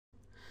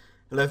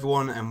Hello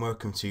everyone and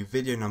welcome to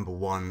video number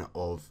 1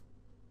 of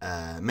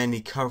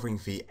mainly covering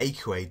the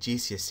AQA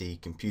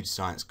GCSE Computer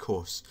Science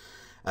course.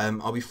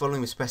 I'll be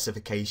following the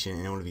specification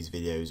in all of these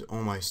videos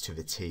almost to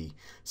the T,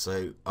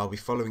 so I'll be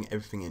following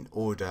everything in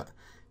order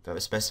that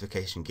the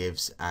specification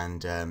gives,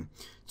 and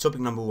topic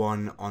number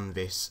 1 on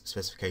this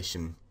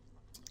specification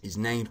is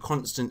named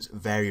constants,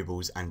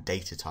 variables and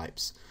data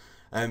types.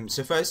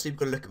 So firstly we've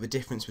got to look at the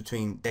difference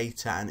between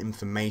data and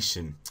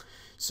information.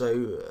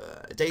 So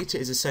data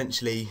is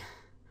essentially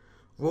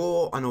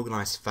raw,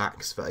 unorganised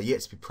facts that are yet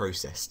to be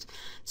processed.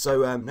 So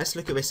let's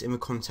look at this in the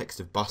context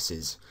of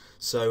buses.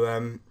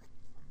 So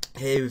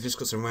here we've just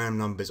got some random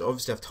numbers.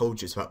 Obviously I've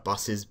told you it's about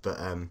buses, but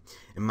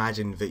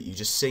imagine that you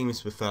just seeing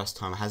this for the first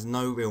time. It has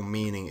no real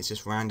meaning. It's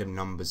just random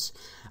numbers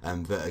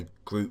that are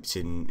grouped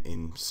in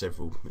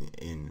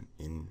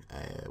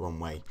one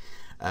way.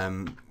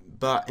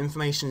 But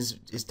information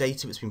is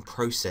data that's been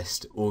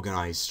processed,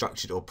 organised,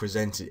 structured or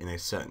presented in a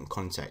certain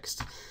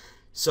context.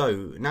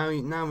 So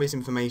now this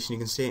information, you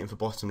can see it in the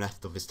bottom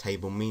left of this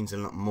table, means a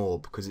lot more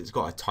because it's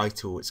got a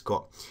title, it's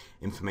got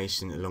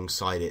information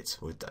alongside it,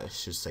 or I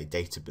should say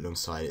data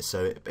alongside it.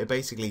 So it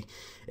basically,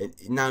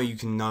 now you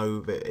can know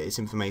that it's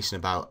information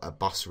about a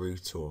bus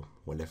route or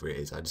whatever it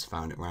is. I just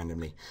found it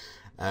randomly.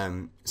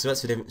 So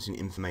that's the difference between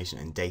information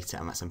and data,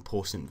 and that's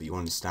important that you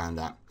understand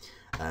that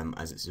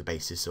as it's the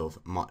basis of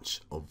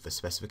much of the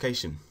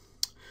specification.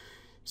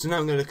 So now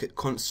I'm going to look at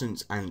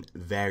constants and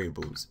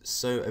variables.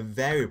 So a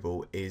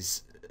variable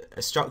is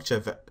a structure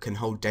that can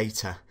hold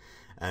data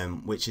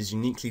which is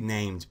uniquely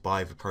named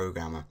by the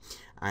programmer,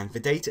 and the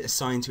data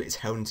assigned to it is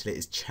held until it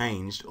is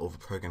changed or the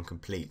program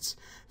completes.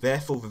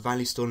 Therefore the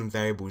value stored in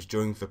variables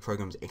during the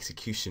program's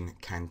execution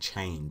can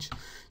change.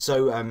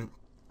 So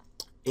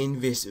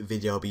in this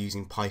video I'll be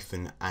using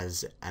Python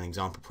as an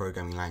example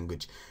programming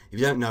language.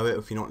 If you don't know it, or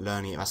if you're not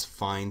learning it, that's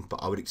fine,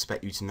 but I would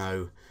expect you to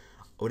know,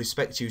 I would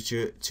expect you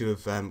to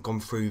have gone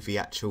through the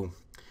actual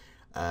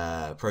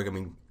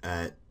programming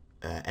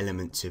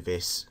element to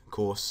this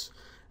course.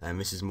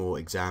 This is more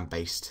exam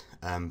based,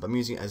 but I'm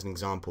using it as an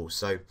example.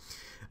 So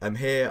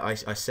here I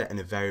set in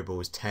a variable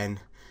as 10,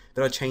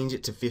 then I change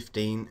it to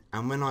 15,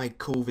 and when I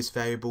call this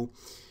variable,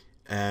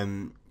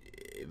 the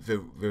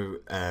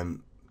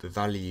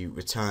value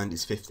returned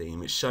is 15,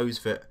 which shows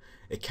that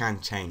it can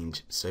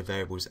change. So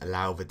variables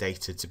allow the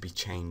data to be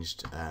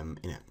changed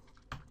in it.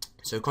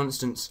 So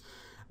constants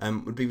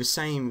would be the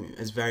same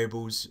as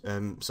variables,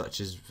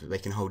 such as they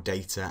can hold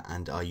data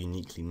and are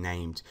uniquely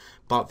named,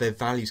 but their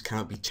values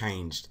cannot be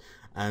changed.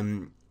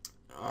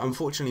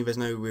 Unfortunately there's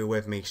no real way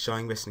of me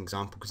showing this in an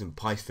example, because in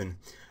Python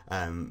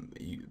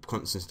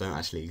constants don't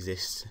actually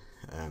exist,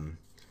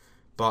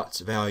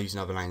 but they are used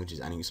in other languages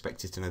and you're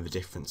expected to know the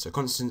difference. So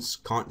constants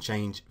can't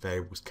change,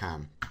 variables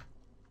can.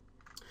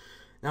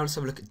 Now let's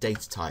have a look at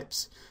data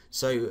types.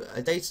 So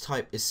a data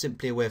type is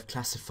simply a way of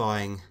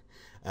classifying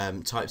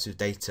types of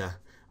data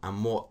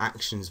and what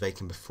actions they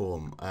can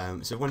perform.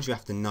 So the ones you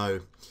have to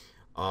know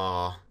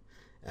are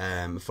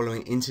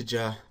following: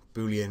 integer,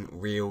 Boolean,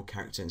 real,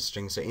 character and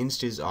string. So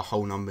integers are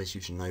whole numbers, you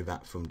should know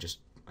that from just,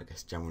 I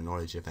guess, general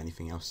knowledge of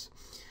anything else.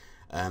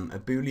 A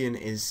Boolean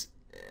is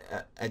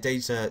a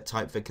data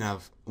type that can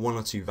have one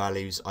or two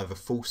values, either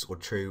false or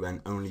true,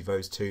 and only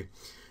those two,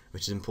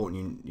 which is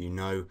important you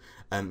know.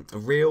 A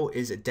real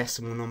is a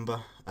decimal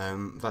number.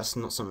 That's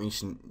not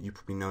something you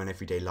probably know in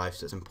everyday life,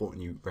 so it's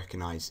important you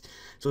recognise.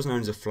 It's also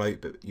known as a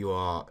float, but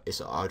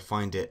I would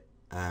find it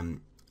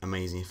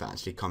amazing if it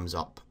actually comes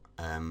up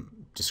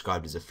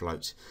described as a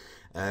float.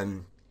 So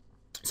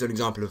an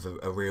example of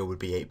a real would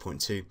be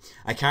 8.2.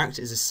 A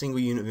character is a single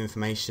unit of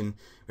information,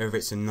 whether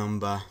it's a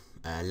number,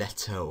 a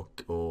letter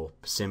or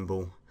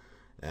symbol.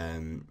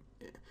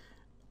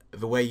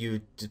 The way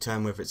you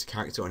determine whether it's a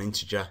character or an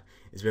integer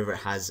is whether it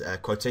has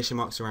quotation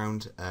marks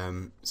around.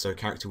 So a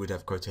character would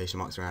have quotation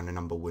marks around, a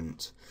number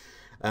wouldn't.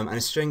 And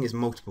a string is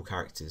multiple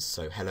characters,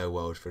 so hello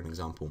world for an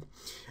example.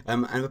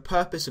 And the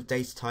purpose of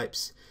data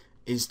types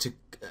is to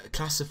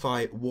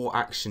classify what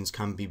actions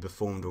can be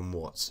performed on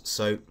what.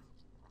 So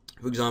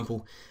for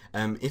example,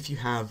 if you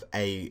have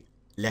a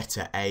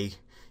letter A,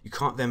 you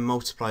can't then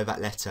multiply that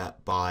letter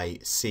by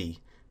C,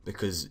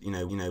 because you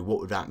know what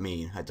would that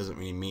mean? That doesn't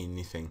really mean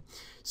anything.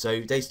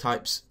 So data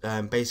types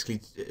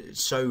basically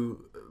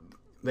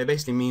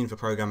mean the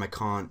programmer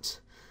can't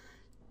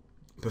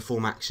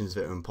perform actions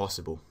that are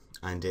impossible,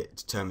 and it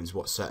determines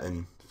what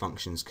certain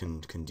functions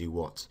can do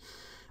what.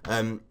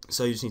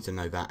 So you just need to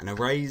know that. And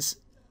arrays,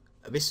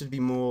 this would be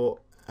more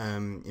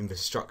in the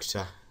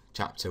structure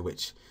chapter,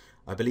 which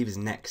I believe is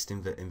next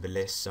in the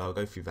list, so I'll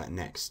go through that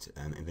next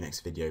in the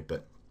next video,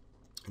 but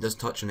it does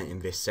touch on it in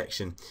this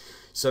section.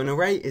 So an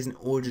array is an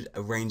ordered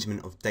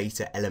arrangement of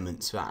data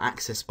elements that are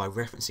accessed by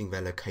referencing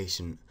their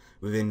location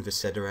within the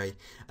said array,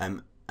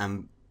 and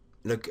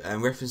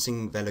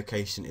referencing their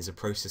location is a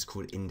process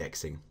called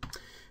indexing.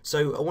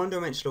 So a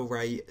one-dimensional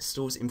array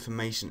stores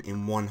information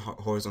in one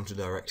horizontal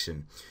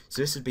direction.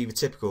 So this would be the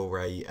typical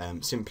array,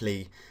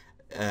 simply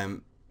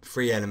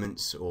 3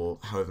 elements or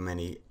however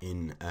many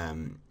in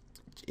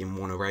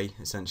one array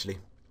essentially.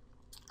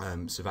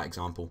 So that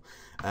example,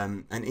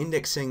 and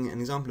indexing, an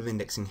example of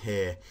indexing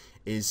here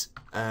is,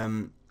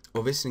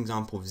 well, this is an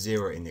example of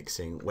zero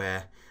indexing,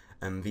 where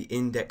the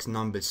index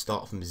numbers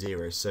start from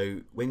 0.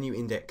 So when you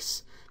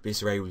index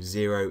this array with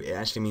 0, it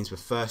actually means the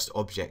first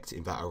object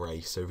in that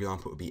array. So for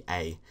example, it would be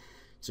A.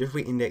 So if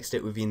we indexed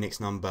it with the index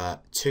number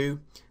 2,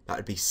 that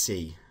would be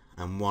C,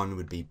 and 1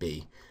 would be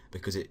B,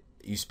 because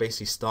you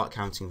basically start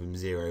counting from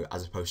 0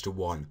 as opposed to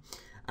 1.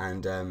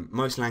 And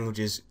most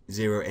languages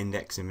 0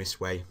 index in this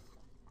way,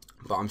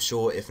 but I'm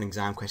sure if an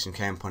exam question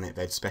came upon it,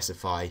 they'd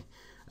specify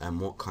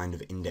what kind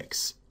of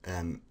index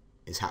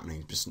is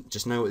happening.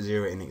 Just know what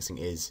 0 indexing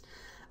is,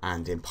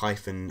 and in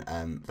Python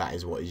that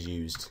is what is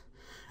used.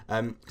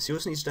 So you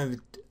also need to know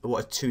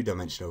what a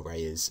two-dimensional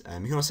array is.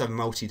 You can also have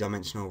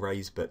multi-dimensional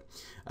arrays, but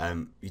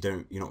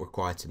you're not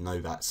required to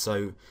know that.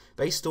 So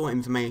they store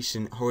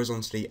information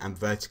horizontally and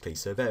vertically,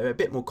 so they're a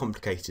bit more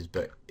complicated,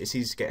 but it's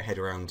easy to get a head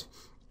around.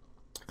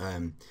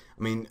 I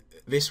mean,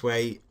 this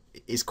way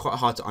is quite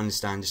hard to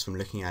understand just from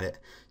looking at it,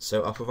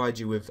 so I'll provide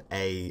you with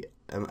a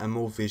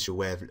more visual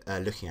way of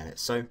looking at it.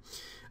 So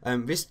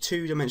this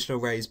two-dimensional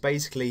array is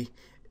basically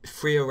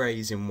 3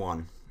 arrays in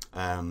one,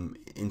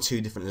 in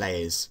 2 different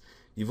layers.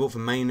 You've got the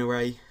main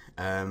array,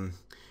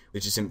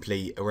 which is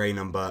simply array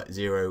number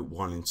 0,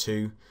 1 and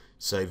 2.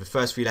 So the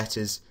first 3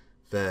 letters,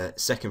 the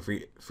second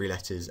three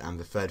letters, and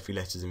the third 3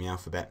 letters in the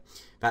alphabet.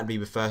 That'd be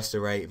the first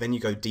array. Then you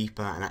go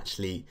deeper and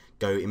actually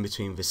go in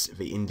between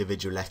the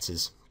individual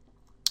letters,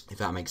 if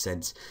that makes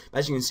sense. But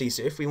as you can see,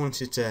 so if we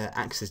wanted to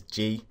access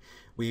G,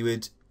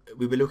 we're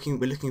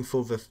looking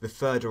for the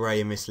third array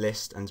in this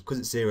list, and because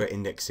it's 0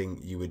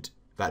 indexing,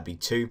 that'd be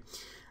 2.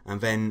 And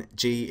then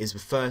G is the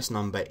first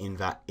number in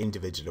that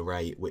individual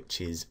array, which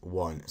is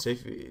 1. So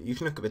if you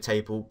can look at the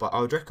table, but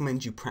I would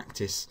recommend you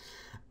practice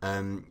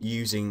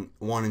using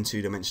 1 and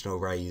 2 dimensional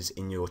arrays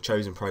in your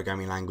chosen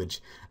programming language,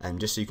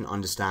 just so you can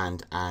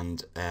understand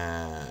and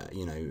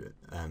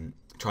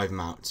try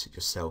them out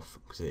yourself,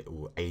 because it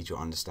will aid your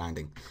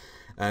understanding.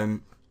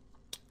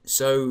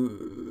 So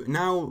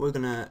now we're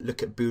going to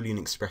look at Boolean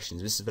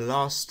expressions. This is the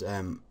last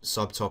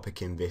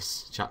subtopic in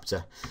this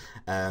chapter.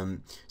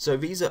 So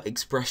these are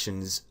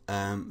expressions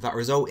that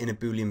result in a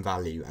Boolean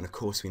value, and of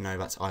course we know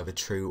that's either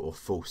true or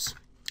false.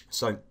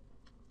 So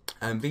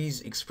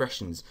these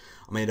expressions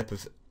are made up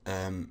of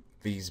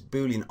these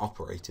Boolean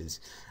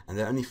operators, and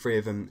there are only 3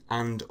 of them: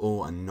 and,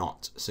 or, and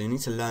not. So you need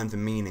to learn the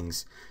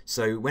meanings.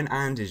 So when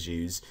and is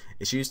used,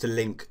 it's used to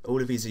link,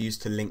 all of these are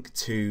used to link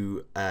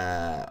to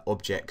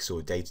objects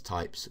or data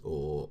types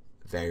or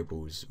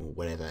variables or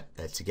whatever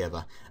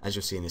together, as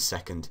you'll see in a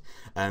second.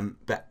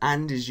 But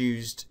and is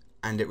used,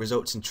 and it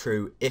results in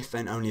true if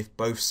and only if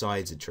both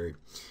sides are true.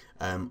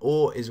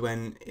 Or is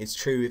when it's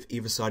true if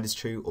either side is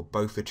true or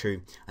both are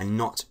true, and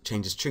not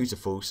changes true to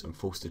false and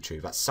false to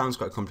true. That sounds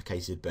quite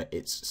complicated, but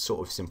it's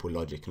sort of simple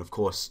logic. And of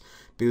course,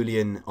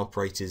 Boolean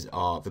operators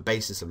are the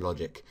basis of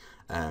logic,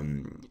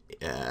 and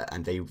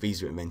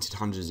these were invented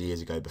hundreds of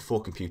years ago,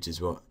 before computers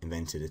were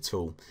invented at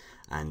all.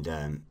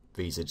 And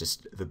these are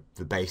just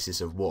the basis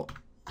of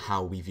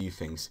how we view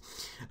things.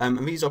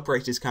 And these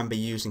operators can be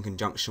used in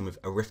conjunction with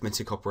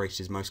arithmetic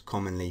operators most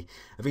commonly.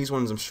 These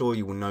ones I'm sure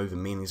you will know the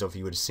meanings of,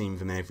 you would have seen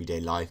them in everyday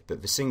life,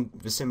 but the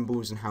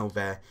symbols and how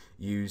they're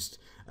used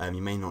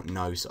you may not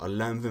know, so I'll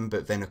learn them,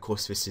 but then of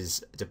course this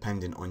is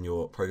dependent on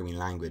your programming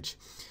language.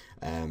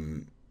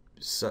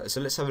 So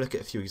let's have a look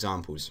at a few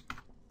examples.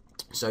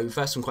 So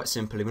first one, quite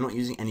simply, we're not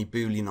using any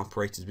Boolean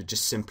operators, we're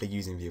just simply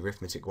using the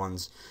arithmetic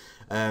ones.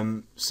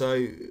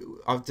 So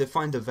I've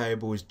defined a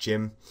variable as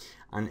Jim,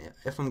 and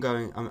if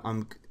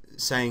I'm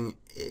saying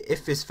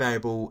if this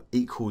variable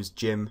equals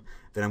Jim,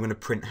 then I'm going to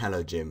print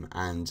hello Jim,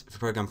 and the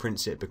program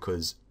prints it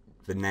because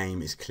the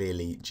name is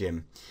clearly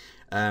Jim.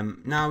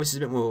 Now this is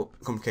a bit more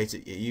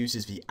complicated. It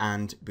uses the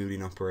AND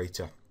Boolean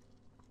operator.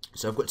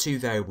 So I've got 2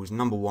 variables,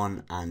 number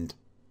 1 and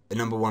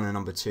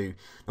number 2.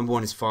 Number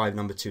 1 is 5,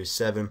 number 2 is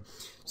 7.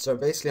 So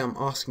basically I'm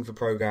asking for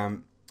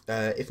program,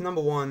 if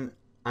number 1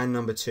 and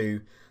number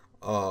 2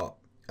 are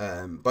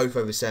both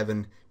over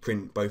 7,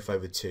 print both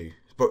over 2.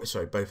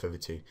 Sorry, both over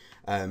 2.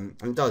 And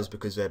it does,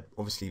 because they're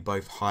obviously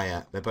both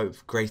higher, they're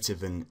both greater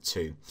than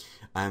 2.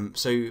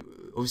 So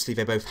obviously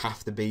they both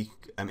have to be.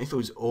 If it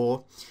was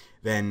OR,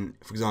 then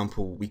for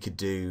example we could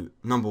do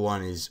number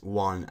 1 is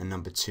 1 and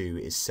number 2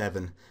 is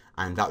 7,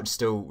 and that would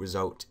still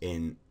result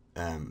in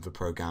the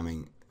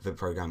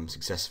program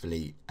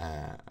successfully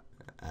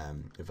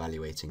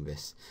evaluating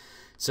this.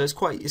 So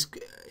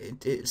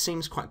it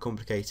seems quite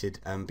complicated,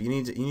 but you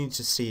need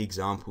to see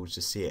examples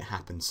to see it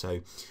happen.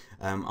 So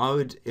I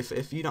would,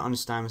 if you don't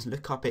understand,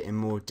 look up it in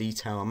more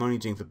detail. I'm only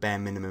doing the bare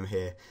minimum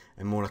here,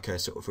 and more like a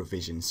sort of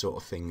revision sort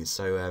of thing.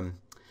 So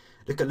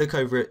look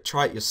over it,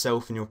 try it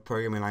yourself in your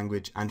programming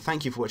language, and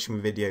thank you for watching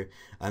the video.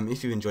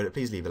 If you enjoyed it,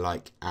 please leave a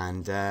like,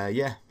 and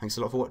yeah, thanks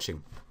a lot for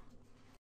watching.